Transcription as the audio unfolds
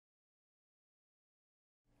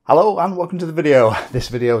Hello and welcome to the video. This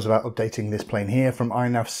video is about updating this plane here from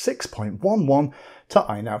INAV 6.11 to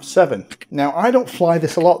INAV 7. Now I don't fly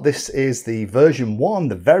this a lot. This is the version 1,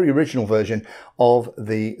 the very original version of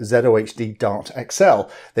the ZOHD Dart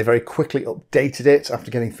XL. They very quickly updated it after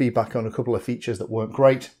getting feedback on a couple of features that weren't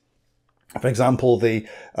great. For example, the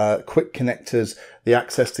quick connectors, the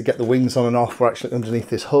access to get the wings on and off were actually underneath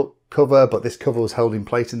this hook cover, but this cover was held in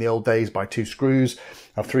place in the old days by 2 screws.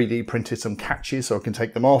 I've 3D printed some catches so I can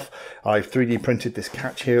take them off. I've 3D printed this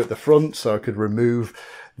catch here at the front so I could remove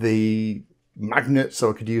the magnet so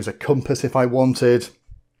I could use a compass if I wanted.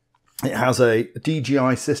 It has a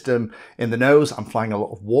DJI system in the nose. I'm flying a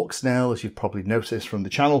lot of walk snail, as you've probably noticed from the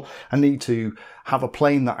channel. I need to have a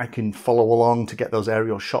plane that I can follow along to get those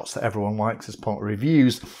aerial shots that everyone likes as part of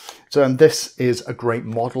reviews. So, and this is a great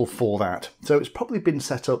model for that. So it's probably been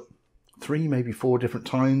set up 3, maybe 4 different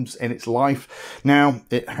times in its life. Now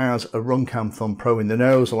it has a Runcam Thumb Pro in the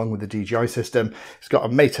nose along with the DJI system. It's got a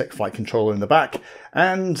Maytech flight controller in the back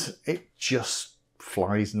and it just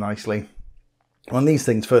flies nicely. When these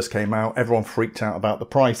things first came out, everyone freaked out about the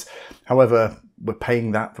price. However, we're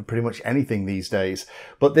paying that for pretty much anything these days.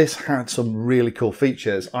 But this had some really cool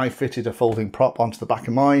features. I fitted a folding prop onto the back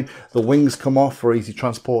of mine. The wings come off for easy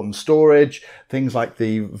transport and storage. Things like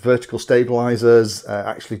the vertical stabilizers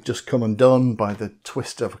actually just come undone by the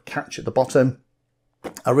twist of a catch at the bottom.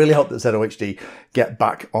 I really hope that ZOHD get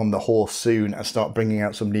back on the horse soon and start bringing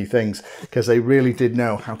out some new things, because they really did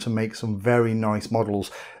know how to make some very nice models,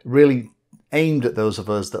 really aimed at those of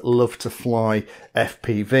us that love to fly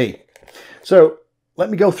FPV. So let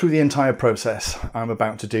me go through the entire process I'm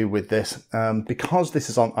about to do with this. Because this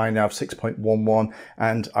is on INAV 6.11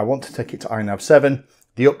 and I want to take it to INAV 7,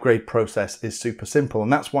 the upgrade process is super simple,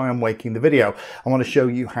 and that's why I'm making the video. I want to show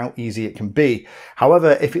you how easy it can be.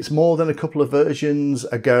 However, if it's more than a couple of versions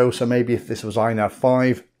ago, so maybe if this was INAV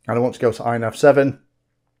 5 and I want to go to INAV 7,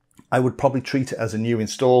 I would probably treat it as a new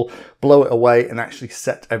install, blow it away and actually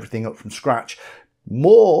set everything up from scratch.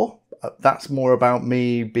 That's more about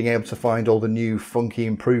me being able to find all the new funky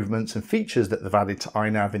improvements and features that they've added to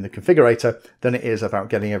INAV in the configurator than it is about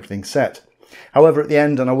getting everything set. However, at the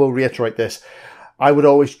end, and I will reiterate this, I would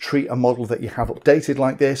always treat a model that you have updated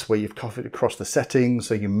like this, where you've copied across the settings,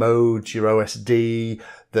 so your modes, your OSD,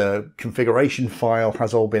 the configuration file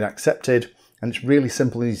has all been accepted, and it's really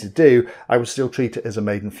simple and easy to do. I would still treat it as a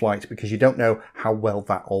maiden flight because you don't know how well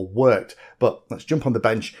that all worked. But let's jump on the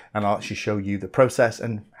bench and I'll actually show you the process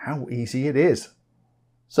and how easy it is.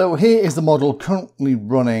 So here is the model currently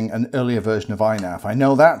running an earlier version of INAV. I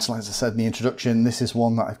know that, as I said in the introduction, this is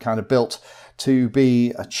one that I've kind of built to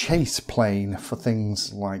be a chase plane for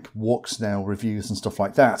things like walk snail reviews and stuff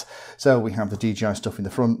like that. So we have the DJI stuff in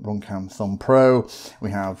the front, Runcam Thumb Pro,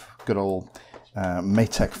 we have good old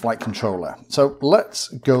Maytech flight controller. So let's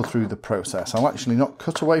go through the process. I'll actually not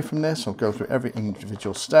cut away from this. I'll go through every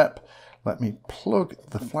individual step. Let me plug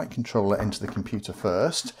the flight controller into the computer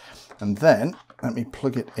first, and then let me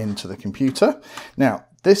plug it into the computer. Now,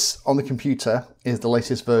 this on the computer is the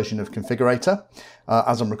latest version of configurator.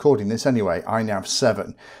 As I'm recording this anyway, INAV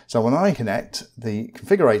 7. So when I connect, the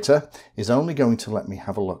configurator is only going to let me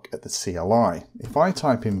have a look at the CLI. If I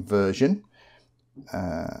type in version,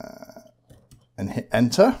 and hit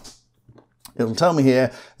enter, it'll tell me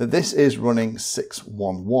here that this is running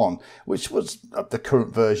 6.11, which was the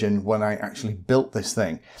current version when I actually built this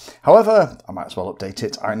thing. However, I might as well update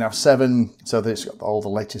it to INAV 7 so that it's got all the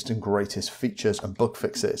latest and greatest features and bug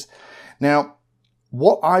fixes. Now,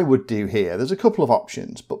 what I would do here, there's a couple of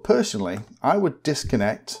options, but personally, I would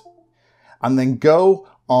disconnect and then go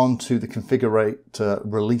onto the configurator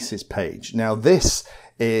releases page. Now, this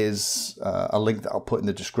is a link that I'll put in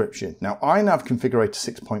the description. Now, INAV configurator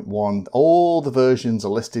 6.1, all the versions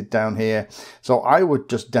are listed down here. So I would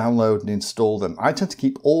just download and install them. I tend to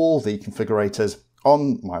keep all the configurators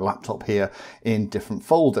on my laptop here in different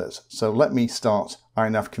folders. So let me start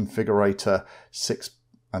INAV configurator 6,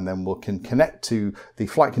 and then we can connect to the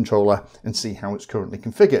flight controller and see how it's currently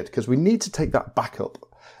configured, because we need to take that backup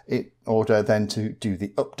in order then to do the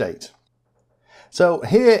update. So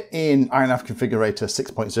here in INAV configurator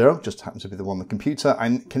 6.0, just happens to be the one on the computer,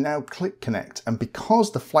 I can now click connect. And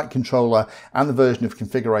because the flight controller and the version of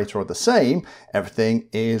configurator are the same, everything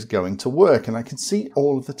is going to work. And I can see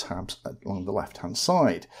all of the tabs along the left-hand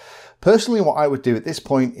side. Personally, what I would do at this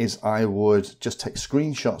point is I would just take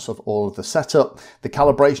screenshots of all of the setup. The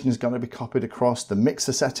calibration is going to be copied across the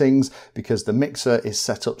mixer settings because the mixer is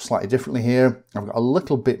set up slightly differently here. I've got a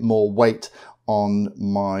little bit more weight on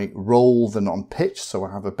my roll than on pitch, so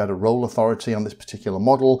I have a better roll authority on this particular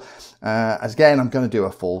model. Again, I'm going to do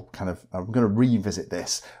a full I'm going to revisit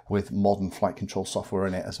this with modern flight control software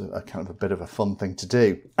in it as a kind of a bit of a fun thing to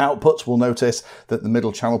do. Outputs, will notice that the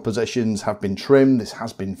middle channel positions have been trimmed. This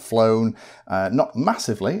has been flown, not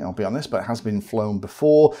massively, I'll be honest, but it has been flown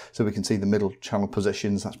before, so we can see the middle channel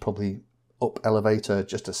positions. That's probably up elevator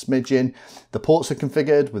just a smidgen. The ports are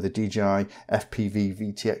configured with the DJI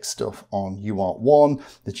FPV VTX stuff on UART1,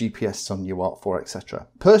 the GPS is on UART4, etc.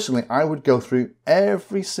 Personally, I would go through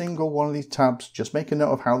every single one of these tabs, just make a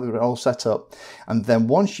note of how they're all set up, and then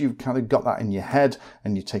once you've kind of got that in your head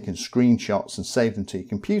and you've taken screenshots and saved them to your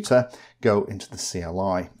computer, go into the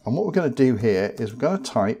CLI. And what we're going to do here is we're going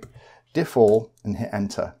to type diff all and hit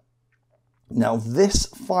enter. Now this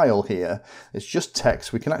file here is just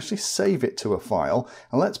text. We can actually save it to a file,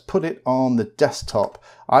 and let's put it on the desktop.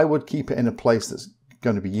 I would keep it in a place that's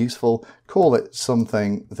going to be useful. Call it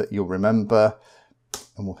something that you'll remember,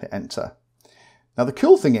 and we'll hit enter. Now the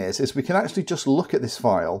cool thing is we can actually just look at this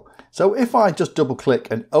file. So if I just double click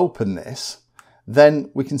and open this,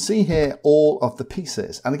 then we can see here all of the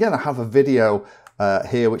pieces. And again, I have a video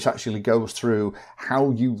here which actually goes through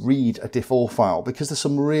how you read a diff all file, because there's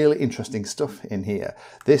some really interesting stuff in here.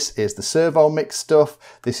 This is the servo mix stuff.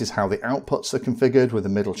 This is how the outputs are configured with the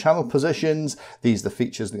middle channel positions. These are the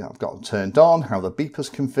features that I've got turned on, how the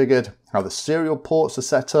beeper's configured, how the serial ports are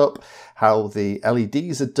set up, how the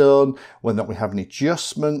LEDs are done, whether or not we have any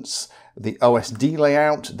adjustments. The OSD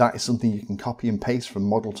layout, that is something you can copy and paste from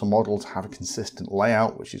model to model to have a consistent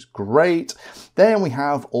layout, which is great. Then we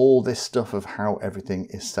have all this stuff of how everything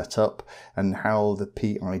is set up and how the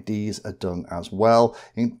PIDs are done as well,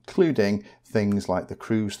 including things like the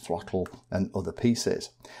cruise throttle and other pieces.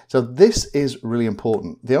 So this is really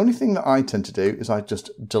important. The only thing that I tend to do is I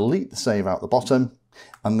just delete the save out the bottom,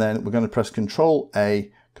 and then we're going to press Control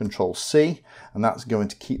A, Control C, and that's going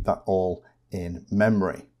to keep that all in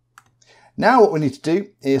memory. Now what we need to do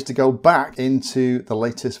is to go back into the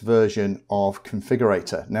latest version of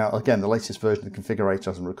Configurator. Now again, the latest version of the Configurator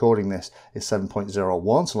as I'm recording this is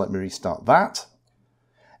 7.01, so let me restart that.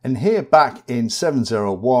 And here back in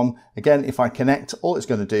 7.01, again, if I connect, all it's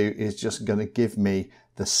going to do is just going to give me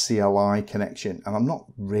the CLI connection, and I'm not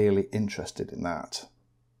really interested in that.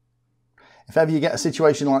 If ever you get a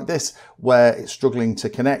situation like this where it's struggling to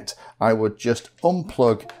connect, I would just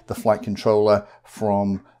unplug the flight controller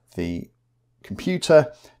from the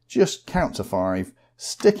computer, just count to 5,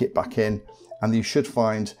 stick it back in, and you should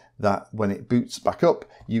find that when it boots back up,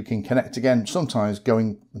 you can connect again. Sometimes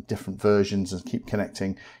going with different versions and keep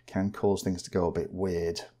connecting can cause things to go a bit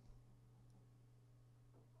weird.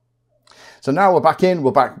 So now we're back in,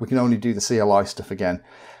 we can only do the CLI stuff again.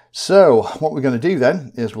 So what we're going to do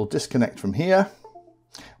then is we'll disconnect from here.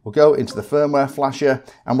 We'll go into the firmware flasher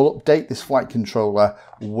and we'll update this flight controller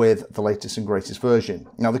with the latest and greatest version.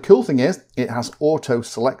 Now the cool thing is it has auto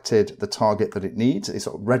selected the target that it needs. It's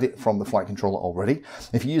read it from the flight controller already.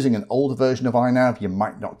 If you're using an older version of INAV, you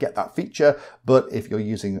might not get that feature, but if you're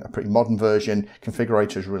using a pretty modern version,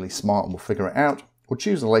 Configurator is really smart and will figure it out. We'll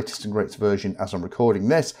choose the latest and greatest version as I'm recording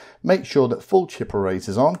this. Make sure that full chip arrays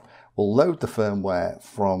is on. We'll load the firmware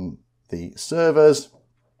from the servers,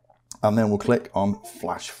 and then we'll click on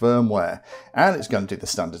Flash Firmware, and it's going to do the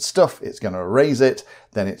standard stuff. It's going to erase it,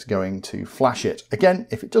 then it's going to flash it. Again,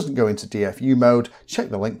 if it doesn't go into DFU mode, check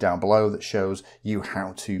the link down below that shows you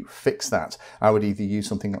how to fix that. I would either use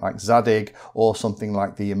something like Zadig or something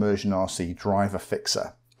like the Immersion RC Driver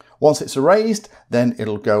Fixer. Once it's erased, then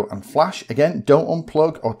it'll go and flash. Again, don't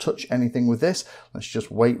unplug or touch anything with this. Let's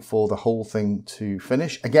just wait for the whole thing to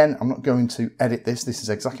finish. Again, I'm not going to edit this. This is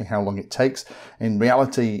exactly how long it takes. In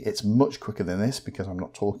reality, it's much quicker than this because I'm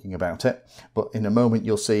not talking about it. But in a moment,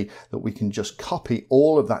 you'll see that we can just copy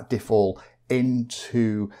all of that diff all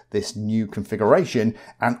into this new configuration,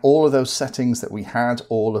 and all of those settings that we had,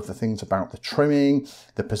 all of the things about the trimming,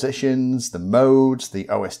 the positions, the modes, the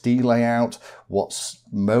OSD layout, what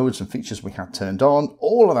modes and features we had turned on,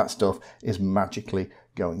 all of that stuff is magically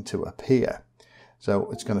going to appear.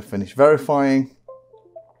 So it's going to finish verifying,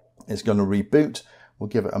 it's going to reboot. We'll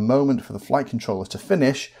give it a moment for the flight controller to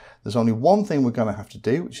finish. There's only one thing we're going to have to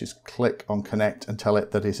do, which is click on connect and tell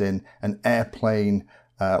it that it's in an airplane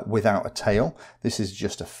without a tail. This is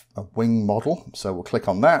just a wing model, so we'll click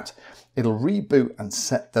on that. It'll reboot and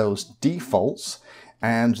set those defaults,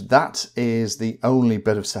 And that is the only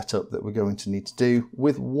bit of setup that we're going to need to do,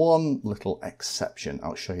 with one little exception.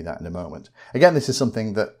 I'll show you that in a moment. Again, this is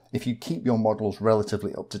something that if you keep your models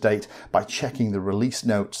relatively up to date by checking the release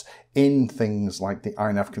notes in things like the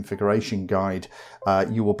INAV configuration guide,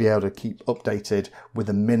 you will be able to keep updated with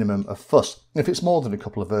a minimum of fuss. If it's more than a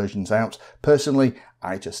couple of versions out, personally,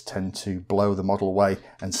 I just tend to blow the model away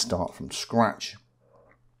and start from scratch.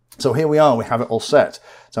 So here we are, we have it all set.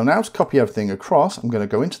 So now to copy everything across, I'm going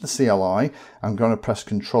to go into the CLI, I'm going to press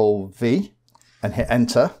Ctrl V and hit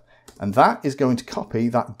enter, and that is going to copy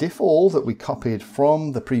that diff all that we copied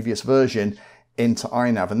from the previous version into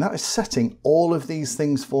INAV, and that is setting all of these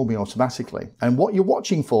things for me automatically. And what you're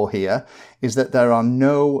watching for here is that there are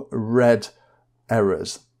no red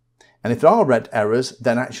errors. And if there are red errors,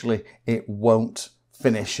 then actually it won't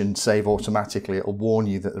finish and save automatically. It'll warn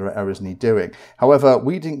you that there are errors need doing. However,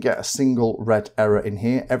 we didn't get a single red error in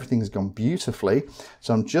here. Everything's gone beautifully.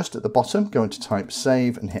 So I'm just at the bottom going to type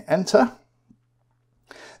save and hit enter.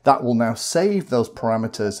 That will now save those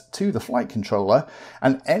parameters to the flight controller,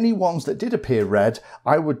 and any ones that did appear red,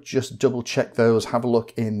 I would just double check those, have a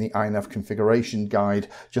look in the INAV configuration guide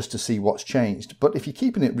just to see what's changed. But if you're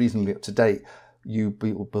keeping it reasonably up to date, you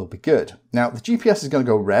will be good. Now the GPS is going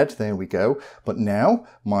to go red, there we go, but now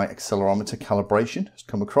my accelerometer calibration has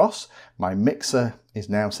come across, my mixer is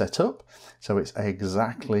now set up, so it's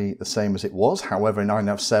exactly the same as it was. However, in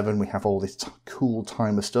INAV 7 we have all this cool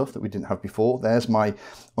timer stuff that we didn't have before. There's my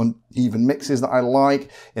uneven mixes that I like.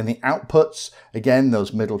 In the outputs, again,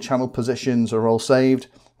 those middle channel positions are all saved.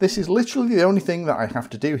 This is literally the only thing that I have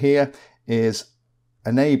to do here is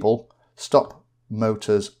enable stop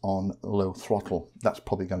motors on low throttle. That's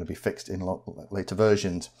probably going to be fixed in later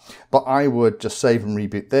versions, but I would just save and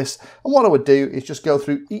reboot this, and what I would do is just go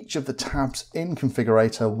through each of the tabs in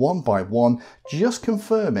Configurator one by one, just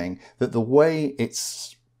confirming that the way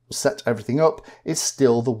it's set everything up is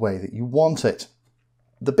still the way that you want it.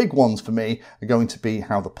 The big ones for me are going to be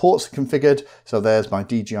how the ports are configured. So there's my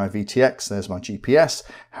DJI VTX, there's my GPS,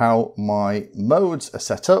 how my modes are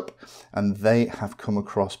set up, and they have come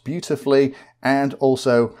across beautifully, and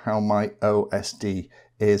also how my OSD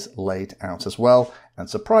is laid out as well. And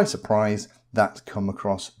surprise, surprise, that's come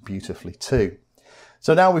across beautifully too.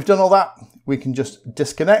 So now we've done all that, we can just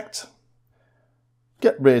disconnect,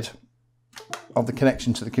 get rid of the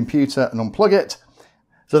connection to the computer and unplug it.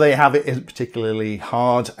 So there you have it. Isn't particularly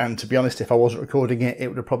hard, and to be honest, if I wasn't recording it, it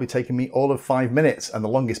would have probably taken me all of 5 minutes, and the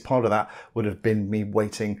longest part of that would have been me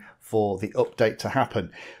waiting for the update to happen.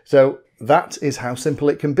 So that is how simple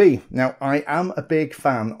it can be. Now, I am a big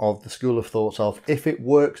fan of the school of thought of, if it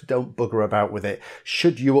works, don't bugger about with it.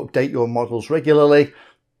 Should you update your models regularly?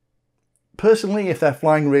 Personally, if they're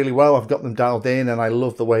flying really well, I've got them dialed in and I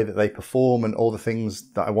love the way that they perform and all the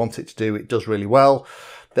things that I want it to do, it does really well.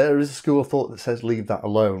 There is a school of thought that says leave that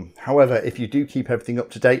alone. However, if you do keep everything up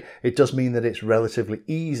to date, it does mean that it's relatively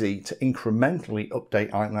easy to incrementally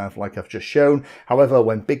update INAV like I've just shown. However,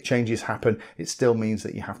 when big changes happen, it still means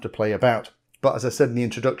that you have to play about. But as I said in the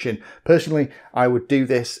introduction, personally, I would do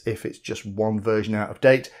this if it's just one version out of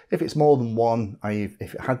date. If it's more than one, if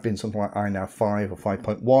it had been something like INAV 5 or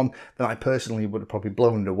 5.1, then I personally would have probably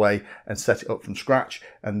blown it away and set it up from scratch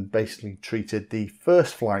and basically treated the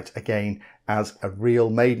first flight again as a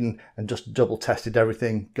real maiden and just double tested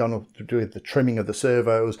everything, gone up to do the trimming of the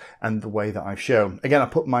servos and the way that I've shown. Again, I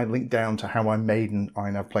put my link down to how I maiden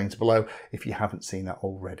INAV planes below if you haven't seen that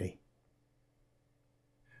already.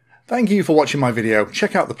 Thank you for watching my video.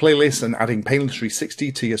 Check out the playlist, and adding Pedantry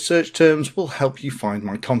 60 to your search terms will help you find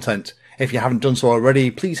my content. If you haven't done so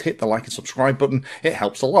already, please hit the like and subscribe button. It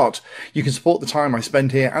helps a lot. You can support the time I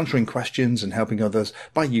spend here answering questions and helping others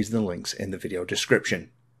by using the links in the video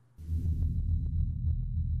description.